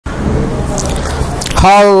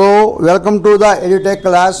Hello, welcome to the Edutech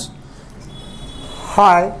class.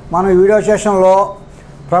 Hi, మన video సెషన్లో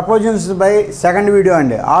prepositions by second video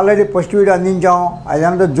అండి. Already first video అందించాం.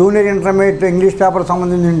 అదంతా junior intermediate English paper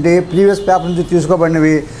సంబంధించి previous paper నుంచి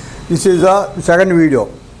తీసుకోబడినవి. This is the second video.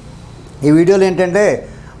 ఈ వీడియోలో ఏంటంటే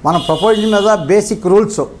మన ప్రపోజిషన్ మీద బేసిక్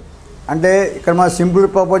రూల్స్, అంటే ఇక్కడ మన సింపుల్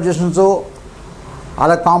ప్రపోజిషన్స్,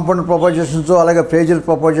 అలాగే కాంపౌండ్ ప్రపోజిషన్స్, అలాగే ఫ్రేజల్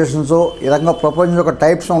ప్రపోజిషన్స్, ఈ రకంగా ప్రపోజిషన్స్ ఒక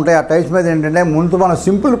టైప్స్ ఉంటాయి. ఆ టైప్స్ మీద ఏంటంటే ముందు మన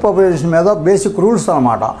సింపుల్ ప్రపోజిషన్ మీద బేసిక్ రూల్స్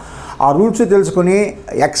అన్నమాట. ఆ రూల్స్ తెలుసుకుని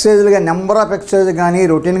ఎక్సర్సైజ్లుగా నెంబర్ ఆఫ్ ఎక్సర్సైజ్ కానీ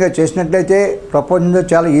రొటీన్గా చేసినట్లయితే ప్రపోజిషన్స్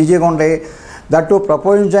చాలా ఈజీగా ఉంటాయి. దట్టు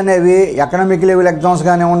ప్రపోజిషన్స్ అనేవి ఎకనామిక్ లెవెల్ ఎగ్జామ్స్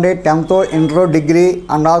కానివ్వండి, 10th Inter.Degree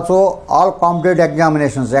and also all competitive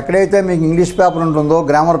examinations. ఎక్కడైతే మీకు ఇంగ్లీష్ పేపర్ ఉంటుందో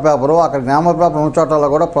గ్రామర్ పేపరు, అక్కడ గ్రామర్ పేపర్ ఉన్న చోట్ల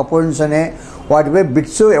కూడా ప్రపోజిషన్స్ అనే వాటిపై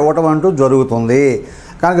బిట్స్ ఇవ్వటం అంటూ జరుగుతుంది.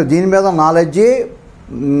 కనుక దీని మీద నాలెడ్జ్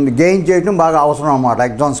గెయిన్ చేయడం బాగా అవసరం అన్నమాట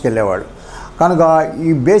ఎగ్జామ్స్కి వెళ్ళేవాళ్ళు. కనుక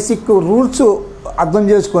ఈ బేసిక్ రూల్స్ అర్థం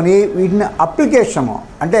చేసుకొని వీటిని అప్లికేషన్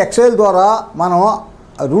అంటే ఎక్సైల్ ద్వారా మనం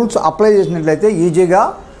రూల్స్ అప్లై చేసినట్లయితే ఈజీగా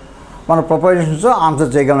మన ప్రపోజిషన్స్ ఆన్సర్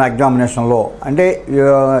చేయగలం ఎగ్జామినేషన్లో. అంటే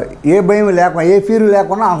ఏ భయం లేకుండా, ఏ ఫీర్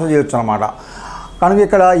లేకుండా ఆన్సర్ చేయొచ్చు అనమాట. కనుక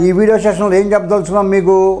ఇక్కడ ఈ వీడియో సెషన్లో ఏం చెప్పదలుచుకున్నాం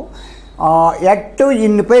మీకు, ఎట్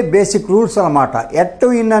ఇన్పై బేసిక్ రూల్స్ అనమాట. ఎట్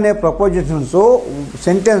ఇన్ అనే ప్రపోజిషన్స్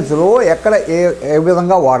సెంటెన్స్లో ఎక్కడ ఏ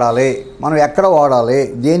విధంగా వాడాలి, మనం ఎక్కడ వాడాలి,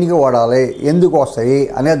 దేనికి వాడాలి, ఎందుకు వస్తాయి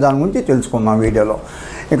అనే దాని గురించి తెలుసుకుందాం వీడియోలో.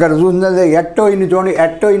 ఇక్కడ చూసింది ఎట్టో ఇన్ చూడండి,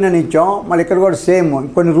 ఎట్టో ఇన్ అని ఇచ్చాం. మళ్ళీ ఇక్కడ కూడా సేమ్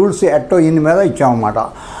కొన్ని రూల్స్ ఎట్టో ఇన్ మీద ఇచ్చామన్నమాట.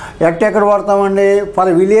 ఎట్ ఎక్కడ వాడతామండి, for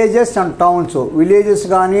villages and towns. Villages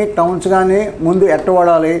కానీ టౌన్స్ కానీ ముందు ఎట్ట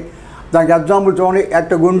వాడాలి. దానికి ఎగ్జాంపుల్ చూడండి,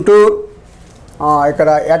 ఎట్ గుంటూరు, ఇక్కడ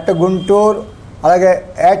ఎట్ గుంటూరు, అలాగే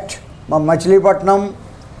at Machilipatnam,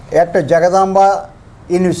 at Jagadamba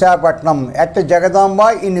in Visakhapatnam, at Jagadamba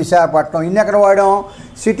in Visakhapatnam. ఇన్ని ఎక్కడ వాడాం,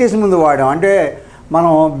 సిటీస్ ముందు వాడాం. అంటే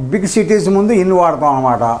మనం బిగ్ సిటీస్ ముందు ఇన్ వాడతాం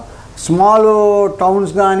అనమాట. స్మాల్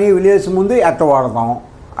టౌన్స్ కానీ విలేజ్ ముందు ఎట్ వాడతాం.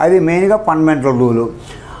 అది మెయిన్గా ఫండమెంటల్ రూలు.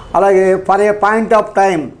 అలాగే for a point of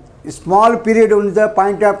time, small period ఉంటే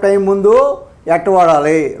పాయింట్ ఆఫ్ టైం ముందు ఎట్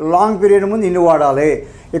వాడాలి, లాంగ్ పీరియడ్ ముందు ఇన్ని వాడాలి.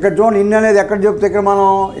 ఇక్కడ చూడండి, ఇన్ అనేది ఎక్కడ చెప్తే ఇక్కడ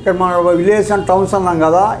మన విలేజ్ అండ్ టౌన్స్ అన్నాం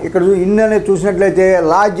కదా. ఇక్కడ ఇన్ అనేది చూసినట్లయితే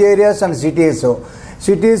large areas and cities,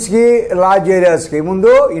 సిటీస్కి large ఏరియాస్కి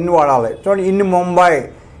ముందు ఇన్ వాడాలి. చూడండి, in Mumbai,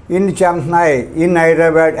 in Chennai, in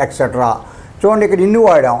Hyderabad etcetera. చూడండి, ఇక్కడ ఇన్ని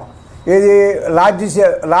వాడాం. ఏది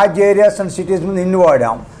లార్జ్ ఏరియాస్ అండ్ సిటీస్ ముందు ఇన్ని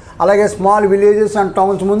వాడాం. అలాగే స్మాల్ విలేజెస్ అండ్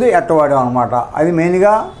టౌన్స్ ముందు ఎట్ట వాడాం అనమాట. అది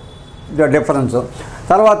మెయిన్గా డిఫరెన్స్.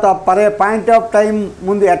 తర్వాత per a point of time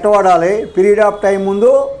ముందు ఎట్ట వాడాలి, పీరియడ్ ఆఫ్ టైం ముందు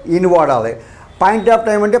ఇన్ వాడాలి. పాయింట్ ఆఫ్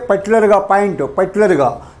టైం అంటే పర్టికులర్గా పర్టికులర్గా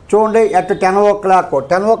చూడండి, ఎట్ 10 o'clock.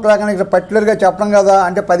 10 o'clock అని ఇక్కడ పర్టికులర్గా చెప్పడం కదా,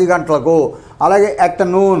 అంటే 10 గంటలకు. అలాగే ఎట్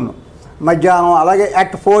నూన్ మధ్యాహ్నం. అలాగే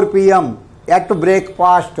ఎట్ 4 PM, ఎట్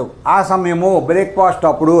బ్రేక్ఫాస్ట్ ఆ సమయము, బ్రేక్ఫాస్ట్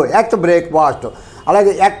అప్పుడు ఎట్ బ్రేక్ఫాస్ట్.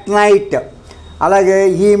 అలాగే ఎట్ నైట్. అలాగే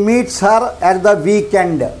ఈ meets her at the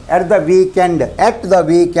weekend, at the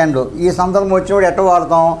weekend. ఈ సందర్భం వచ్చినప్పుడు ఎట్ట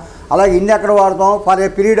వాడతాం. అలాగే ఇన్ని ఎక్కడ వాడతాం, for a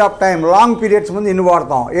period of time, long periods ముందు ఇన్ని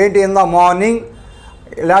వాడతాం. ఏంటి, ఇన్ ద మార్నింగ్,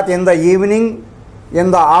 లేకపోతే in the evening, in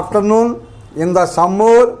the afternoon, in the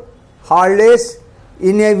summer holidays,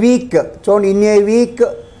 in a week. చూడండి, in a week,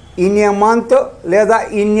 in a month, లేదా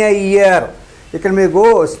ఇన్ ఏ ఇయర్. ఇక్కడ మీకు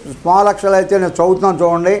small అక్షరాలు అయితే నేను చదువుతున్నాను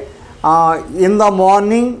చూడండి. ఇన్ ద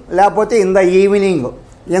మార్నింగ్, లేకపోతే in the evening,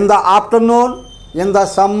 in the afternoon, in the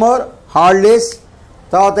summer holidays,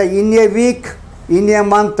 తర్వాత in a week, in a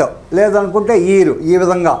month, లేదనుకుంటే ఇయర్. ఈ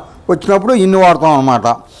విధంగా వచ్చినప్పుడు ఇన్ని వాడతాం అన్నమాట.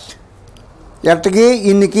 ఎట్టకి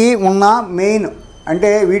ఇన్నికి ఉన్న మెయిన్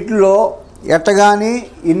అంటే వీటిల్లో ఎట్ట కానీ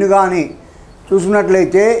ఇన్ను కానీ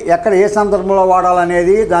చూసుకున్నట్లయితే ఎక్కడ ఏ సందర్భంలో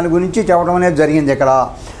వాడాలనేది దాని గురించి చెప్పడం అనేది జరిగింది ఇక్కడ.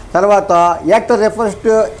 తర్వాత at refers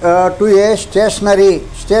to A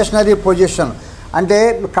stationery position, అంటే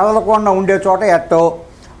కదలకుండా ఉండే చోట ఎట్టో.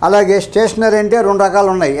 అలాగే స్టేషనరీ అంటే 2 రకాలు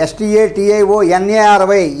ఉన్నాయి, STATIO,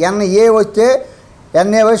 NARY. NA వస్తే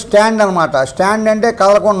NAY స్టాండ్ అనమాట. స్టాండ్ అంటే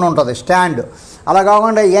కదలకుండా ఉంటుంది, స్టాండ్. అలా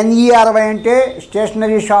కాకుండా NERY అంటే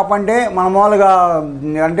స్టేషనరీ షాప్. అంటే మన మామూలుగా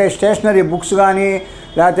అంటే స్టేషనరీ బుక్స్ కానీ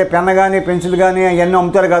లేకపోతే పెన్ కానీ పెన్సిల్ కానీ అవన్నీ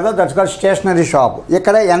అమ్ముతారు కదా, దట్స్ కాల్డ్ స్టేషనరీ షాప్.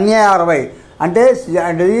 ఇక్కడ NARY అంటే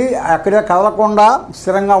అది అక్కడ కదలకుండా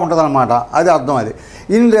స్థిరంగా ఉంటుంది అనమాట, అది అర్థం. అది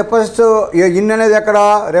ఇన్ అనేది ఎక్కడ,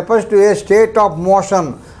 refers to A state of motion,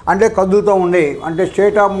 అంటే కదులుతూ ఉండి, అంటే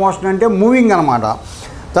స్టేట్ ఆఫ్ మోషన్ అంటే మూవింగ్ అనమాట.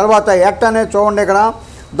 తర్వాత ఎట్ అనేది చూడండి, ఇక్కడ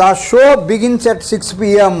the show begins at 6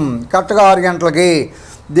 PM, కరెక్ట్గా 6 గంటలకి.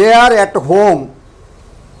 They are at home.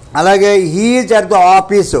 అలాగే he is at the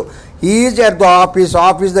office,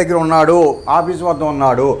 office దగ్గర ఉన్నాడు, ఆఫీస్ వద్ద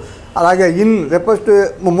ఉన్నాడు. అలాగే ఇన్ రెఫర్స్ టు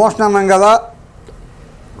మోషన్ అన్నాం కదా,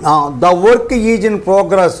 the work is in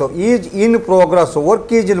progress, is in progress,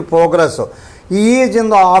 work is in progress, is in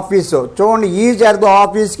the office. చూడండి, ఈజ్ ఎట్ ద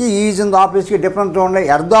ఆఫీస్కి ఈజ్ ఇన్ ద ఆఫీస్కి డిఫరెన్స్ చూడండి.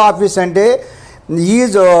 ఎట్ ద ఆఫీస్ అంటే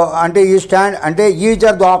ఈజ్ అంటే ఈ stand అంటే ఈజ్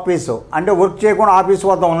ఎట్ ద ఆఫీస్ అంటే work చేయకుండా ఆఫీస్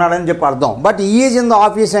వద్ద ఉన్నాడని చెప్పి అర్థం. But is in the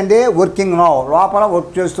office అంటే వర్కింగ్ నో, లోపల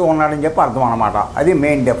వర్క్ చేస్తూ ఉన్నాడని చెప్పి అర్థం అనమాట. అది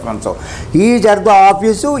main difference. Is at the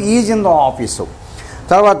office, is in the office.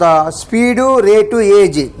 తర్వాత స్పీడు, రేటు,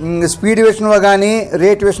 ఏజ్. స్పీడ్ విషయంలో కానీ,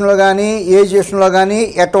 రేట్ విషయంలో కానీ, ఏజ్ విషయంలో కానీ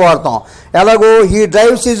ఎట్ వాడతాం. ఎలాగో he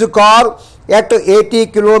drives his car at 80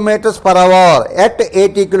 km/h, at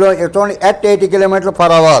 80 చూడండి, ఎట్ 80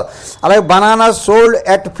 km/h. అలాగే banana sold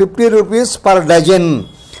at 50 rupees per dozen.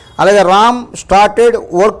 అలాగే Ram started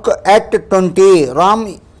work at 20, Ram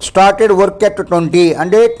started work at 20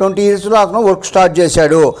 అంటే 20 yearsలో అతను వర్క్ స్టార్ట్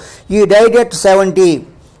చేశాడు. ఈ డైడ్ ఎట్ 70,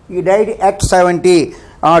 ఈ డైడ్ ఎట్ 70.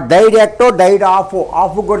 డైడ్ ఎట్టో డైడ్ ఆఫ్,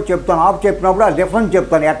 ఆఫ్ కూడా చెప్తాను. ఆఫ్ చెప్పినప్పుడు ఆ డిఫరెన్స్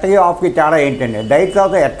చెప్తాను, ఎట్టకి ఆఫ్కి తేడా ఏంటండి. డైడ్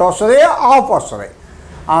తర్వాత ఎట్ వస్తుంది, ఆఫ్ వస్తుంది.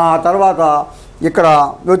 తర్వాత ఇక్కడ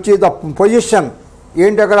వచ్చి ద పొజిషన్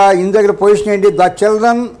ఏంటి, అక్కడ ఇన్ దగ్గర పొజిషన్ ఏంటి,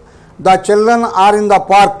 the children are in the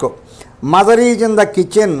park, mother is in the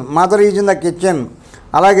kitchen, mother is in the kitchen.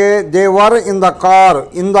 అలాగే they were in the car,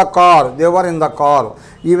 they were in the car.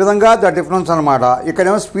 ఈ విధంగా ద డిఫరెన్స్ అనమాట.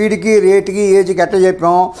 ఇక్కడేమో స్పీడ్కి, రేట్కి, ఏజ్కి ఎట్లా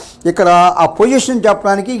చెప్పాం, ఇక్కడ ఆ పొజిషన్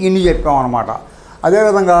చెప్పడానికి ఇన్ని చెప్పాం అనమాట.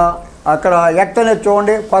 అదేవిధంగా అక్కడ ఎట్ అనేది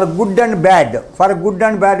చూడండి, for good and bad, for good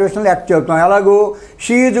and bad విషయంలో ఎట్ చెప్తాం. ఎలాగూ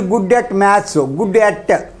she is good at maths, good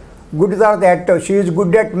at, good తర్వాత at, she is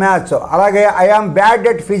good at maths. అలాగే I am bad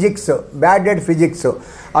at physics, bad at physics.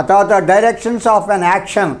 ఆ తర్వాత directions of an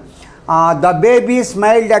action, the baby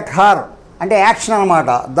smiled at her అంటే action అనమాట.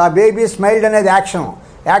 The baby smiled అనేది action,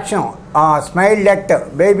 smiled at,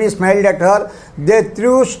 baby smiled at her. They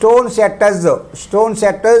through stones at us, stones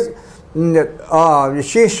at us.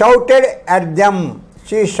 She shouted at them,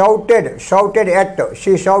 she shouted at,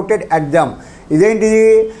 she shouted at them. ఇదేంటిది,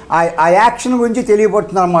 ఆ action గురించి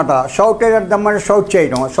తెలియబడుతుంది అనమాట. Shouted at dum అంటే shout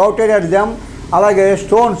చేయడం, shouted at them. అలాగే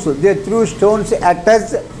stones, they through stones at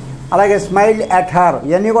us. అలాగే smiled at her,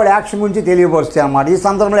 ఇవన్నీ కూడా యాక్షన్ గురించి తెలియపరుస్తాయి అన్నమాట. ఈ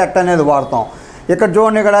సందర్భంలో ఎట్ అనేది వాడతాం. ఇక్కడ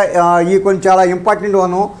చూడండి, ఇక్కడ ఈ కొంచెం చాలా important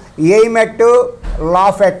వను. Aim at,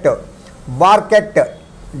 laugh at, BARC at,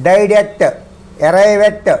 died at, arrive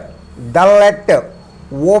at, dull at,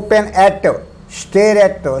 open at, stair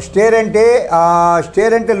at.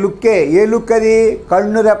 Stair అంటే లుక్కే. ఏ లుక్ అది,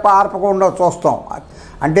 కన్ను రెప్ప ఆర్పకుండా చూస్తాం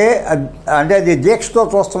అంటే అది దీక్షతో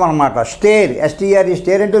చూస్తాం అనమాట. స్టేర్, ఎస్టీఆర్ఈ,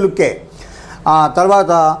 స్టేర్ అంటే లుక్కే.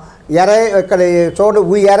 తర్వాత ఇక్కడ చూడు,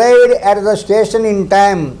 we arrived at the station in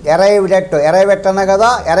time, arrive at అన్నా కదా,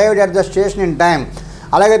 arrived at the station in time.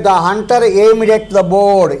 అలాగే the Hunter aimed at the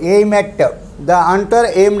board, the Hunter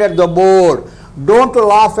aimed at the board. Don't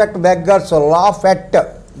laugh at beggars,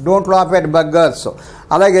 don't laugh at beggars.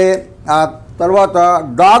 అలాగే తర్వాత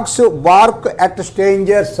dogs BARC at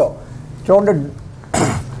strangers. చూడండి,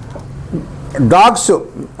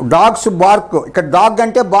 dogs BARC, ఇక్కడ dog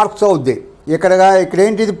అంటే barks అవుద్ది. ఇక్కడ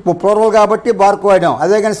ఏంటిది plural కాబట్టి బార్క్ వాడాం.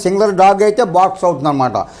 అదే కానీ సింగులర్ డాగ్ అయితే బార్క్స్ అవుతుంది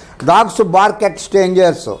అనమాట. Dogs BARC at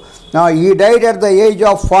strangers. ఈ died at the age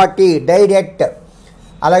of 40, died at.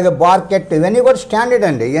 అలాగే బార్కెట్, ఇవన్నీ కూడా స్టాండర్డ్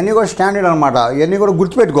అండి, ఇవన్నీ కూడా స్టాండర్డ్ అనమాట. ఇవన్నీ కూడా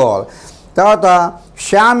గుర్తుపెట్టుకోవాలి. తర్వాత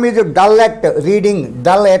Shyam is dull at reading,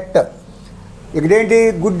 dull at. ఇక్కడేంటి,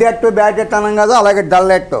 good at, bad at అన్నాం కదా, అలాగే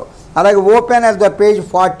డల్ ఎట్. అలాగే ఓపెన్ ఎట్ ద పేజ్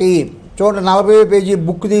 40. చూడండి, 40వ పేజీ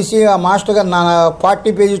బుక్ తీసి ఆ మాస్టర్ గారు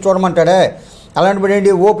 40 పేజీ చూడమంటాడే, అలాంటిప్పుడు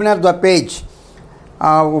ఏంటి, ఓపెన్ ఎట్ ద పేజ్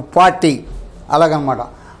 40 అలాగనమాట.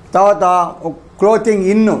 తర్వాత క్లోతింగ్,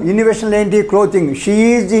 ఇన్ విషయంలో ఏంటి, clothing. She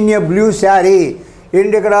is in a blue sari.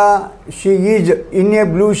 ఏంటి ఇక్కడ, she is in a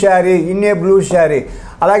blue sari.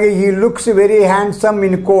 అలాగే ఈ looks very handsome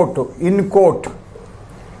in coat.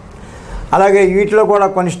 అలాగే వీటిలో కూడా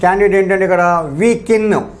కొన్ని స్టాండర్డ్ ఏంటంటే ఇక్కడ వీక్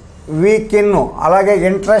ఇన్, అలాగే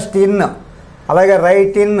ఇంట్రెస్ట్ ఇన్, అలాగే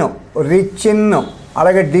రైట్ ఇన్, రిచ్ ఇన్,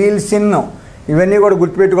 అలాగే డీల్స్ ఇన్. ఇవన్నీ కూడా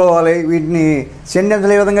గుర్తుపెట్టుకోవాలి. వీటిని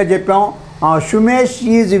సెంటెన్స్లు ఏ విధంగా చెప్పాం. Sumesh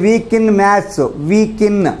is week in maths, week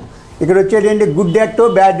in. ఇక్కడ వచ్చేటండి గుడ్ ఎట్,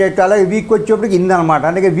 బ్యాడ్ ఎట్. అలాగే వీక్ వచ్చేప్పటికి ఇన్ అనమాట,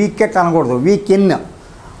 అంటే వీక్ ఎట్ అనకూడదు, వీక్ ఇన్.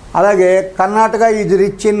 అలాగే కర్ణాటక ఈజ్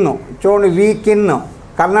రిచ్ ఇన్. చూడండి, week in.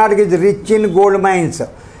 Karnataka is rich in gold mines.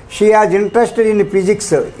 She has interested in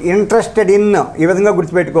physics, interested in. ఈ విధంగా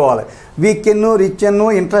గుర్తుపెట్టుకోవాలి. Week in, rich in,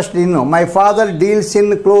 interested in. My father deals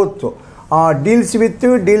in cloth. Deals with,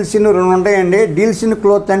 deals in 2 ఉంటాయండి. Deals in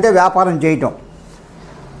cloth అంటే వ్యాపారం చేయటం.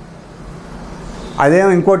 అదేమో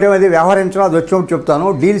ఇంకోటేమో అది వ్యవహరించడం, అది వచ్చి చెప్తాను.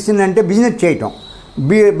 డీల్స్ ఇన్ అంటే బిజినెస్ చేయటం.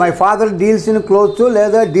 My father deals in clothes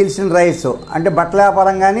లేదా డీల్స్ ఇన్ రైస్ అంటే బట్టల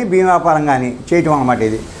వ్యాపారం కానీ బియ్యం వ్యాపారం కానీ చేయటం అనమాట.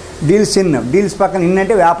 ఇది డీల్స్ ఇన్. డీల్స్ పక్కన ఇన్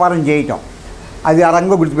అంటే వ్యాపారం చేయటం. అది ఆ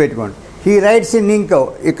రకంగా గుర్తుపెట్టుకోండి. హీ రైట్స్ ఇన్ ఇంక్.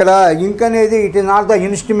 ఇక్కడ ఇంక్ అనేది it is not the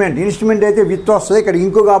instrument అయితే విత్ వస్తుంది, ఇక్కడ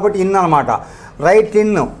ఇంకు కాబట్టి ఇన్ అనమాట.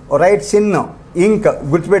 రైట్స్ ఇన్ ఇంక్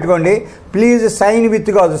గుర్తుపెట్టుకోండి. ప్లీజ్ సైన్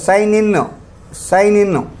విత్ కాదు, sign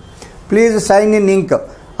in please sign in ఇంక్.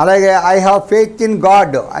 అలాగే I have faith in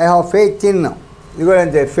God, ఇది కూడా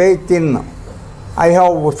అంతే, I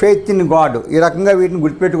have faith in God. ఈ రకంగా వీటిని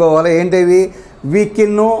గుర్తుపెట్టుకోవాలి. ఏంటివి? వీక్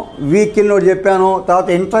ఇన్ చెప్పాను. తర్వాత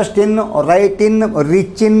interest in, right in,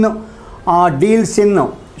 rich in, deals in.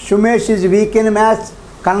 Sumesh is week in maths,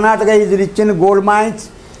 Karnataka is rich in gold mines,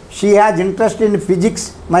 she has interest in physics,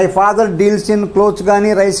 my father deals in clothes కానీ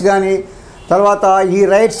rice కానీ. తర్వాత హీ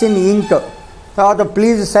రైట్స్ ఇన్ ఇంక్. తర్వాత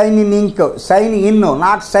please sign in ink, sign in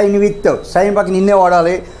not sign with, sign పక్కన ఇన్నే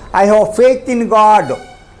వాడాలి. I have faith in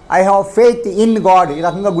God, ఈ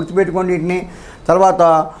రకంగా గుర్తుపెట్టుకోండి వీటిని. తర్వాత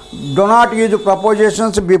do not use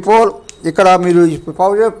prepositions before. ఇక్కడ మీరు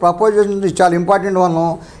ప్రపోజిషన్స్ చాలా ఇంపార్టెంట్ వన్.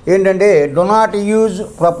 ఏంటంటే do not use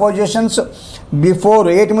prepositions before.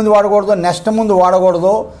 ఏటి ముందు వాడకూడదు, నెక్స్ట్ ముందు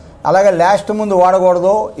వాడకూడదు, అలాగే లాస్ట్ ముందు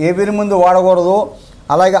వాడకూడదు, ఎవరి ముందు వాడకూడదు,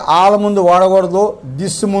 అలాగే ఆల్ ముందు వాడకూడదు,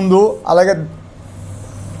 దిస్ ముందు, అలాగే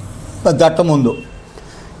దట్ ముందు.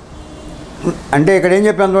 అంటే ఇక్కడ ఏం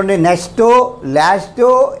చెప్పాను చూడండి, next, last,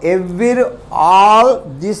 every, all,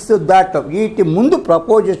 this, that, వీటి ముందు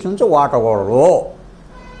ప్రపోజిషన్స్ వాడకూడదు.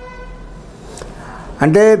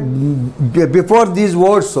 అంటే before these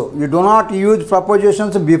words, you do not use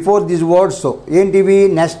prepositions before these words. ఏంటివి?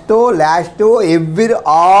 Next, last, every,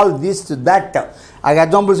 all, this, that. ఆ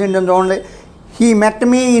ఎగ్జాంపుల్స్ ఏంటని చూడండి. He met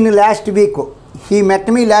me in last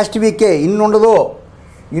VK. In ఉండదు.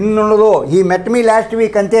 He met me last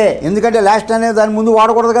week అంతే. ఎందుకంటే last అనేది దాని ముందు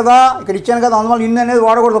వాడకూడదు కదా, ఇక్కడ ఇచ్చాను కదా, అందువల్ల ఇన్ అనేది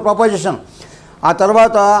వాడకూడదు ప్రపోజిషన్. ఆ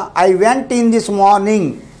తర్వాత I went this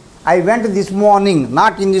morning,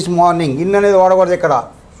 not in this morning. In అనేది వాడకూడదు ఇక్కడ,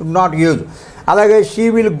 షుడ్ నాట్ యూజ్. అలాగే she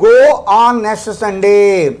will go on next Sunday,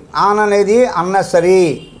 on అనేది unnecessary,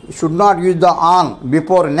 should not use the on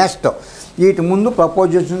before next. వీటి ముందు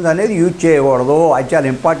ప్రపోజిషన్స్ అనేది యూజ్ చేయకూడదు. అది చాలా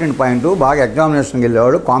ఇంపార్టెంట్ పాయింట్. బాగా ఎగ్జామినేషన్కి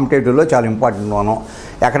వెళ్ళేవాడు కాంపిటేటివ్లో చాలా ఇంపార్టెంట్ వన్.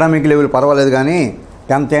 అకాడమిక్ లెవెల్ పర్వాలేదు కానీ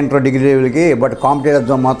 10th ఇంటర్.Degree లెవెల్కి, బట్ కాంపిటేటివ్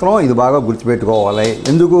ఎగ్జామ్ మాత్రం ఇది బాగా గుర్తుపెట్టుకోవాలి.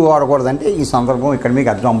 ఎందుకు వాడకూడదంటే ఈ సందర్భం ఇక్కడ మీకు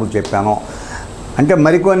ఎగ్జాంపుల్ చెప్పాను. అంటే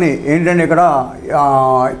మరికొన్ని ఏంటంటే ఇక్కడ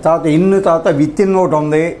తర్వాత తర్వాత విత్ ఇన్ ఒకటి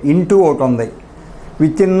ఉంది, ఇంటూ ఒకటి ఉంది.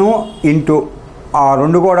 విత్ ఇన్, ఇంటూ, ఆ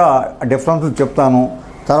రెండు కూడా డిఫరెన్స్ చెప్తాను.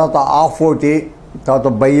 తర్వాత ఆఫ్ ఒకటి, తర్వాత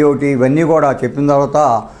బై ఒకటి, ఇవన్నీ కూడా చెప్పిన తర్వాత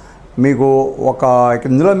మీకు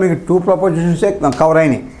ఇందులో మీకు 2 ప్రపోజిషన్సే కవర్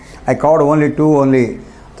అయినాయి. I covered only 2 only.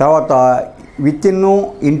 తర్వాత విత్ ఇన్,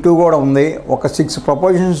 ఇంటూ కూడా ఉంది. ఒక 6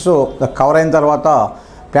 ప్రపోజిషన్స్ కవర్ అయిన తర్వాత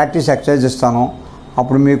ప్రాక్టీస్ ఎక్సర్సైజ్ ఇస్తాను.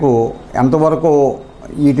 అప్పుడు మీకు ఎంతవరకు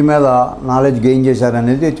వీటి మీద నాలెడ్జ్ గెయిన్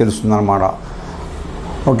చేశారనేది తెలుస్తుంది అన్నమాట.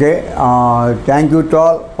 Okay, thank you to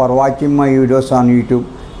all for watching my videos on YouTube.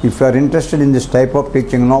 If you are interested in this type of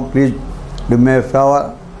teaching no, please do me a favor,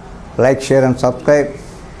 like, share and subscribe.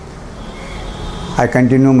 I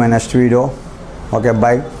continue my next video. Okay,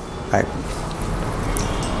 bye.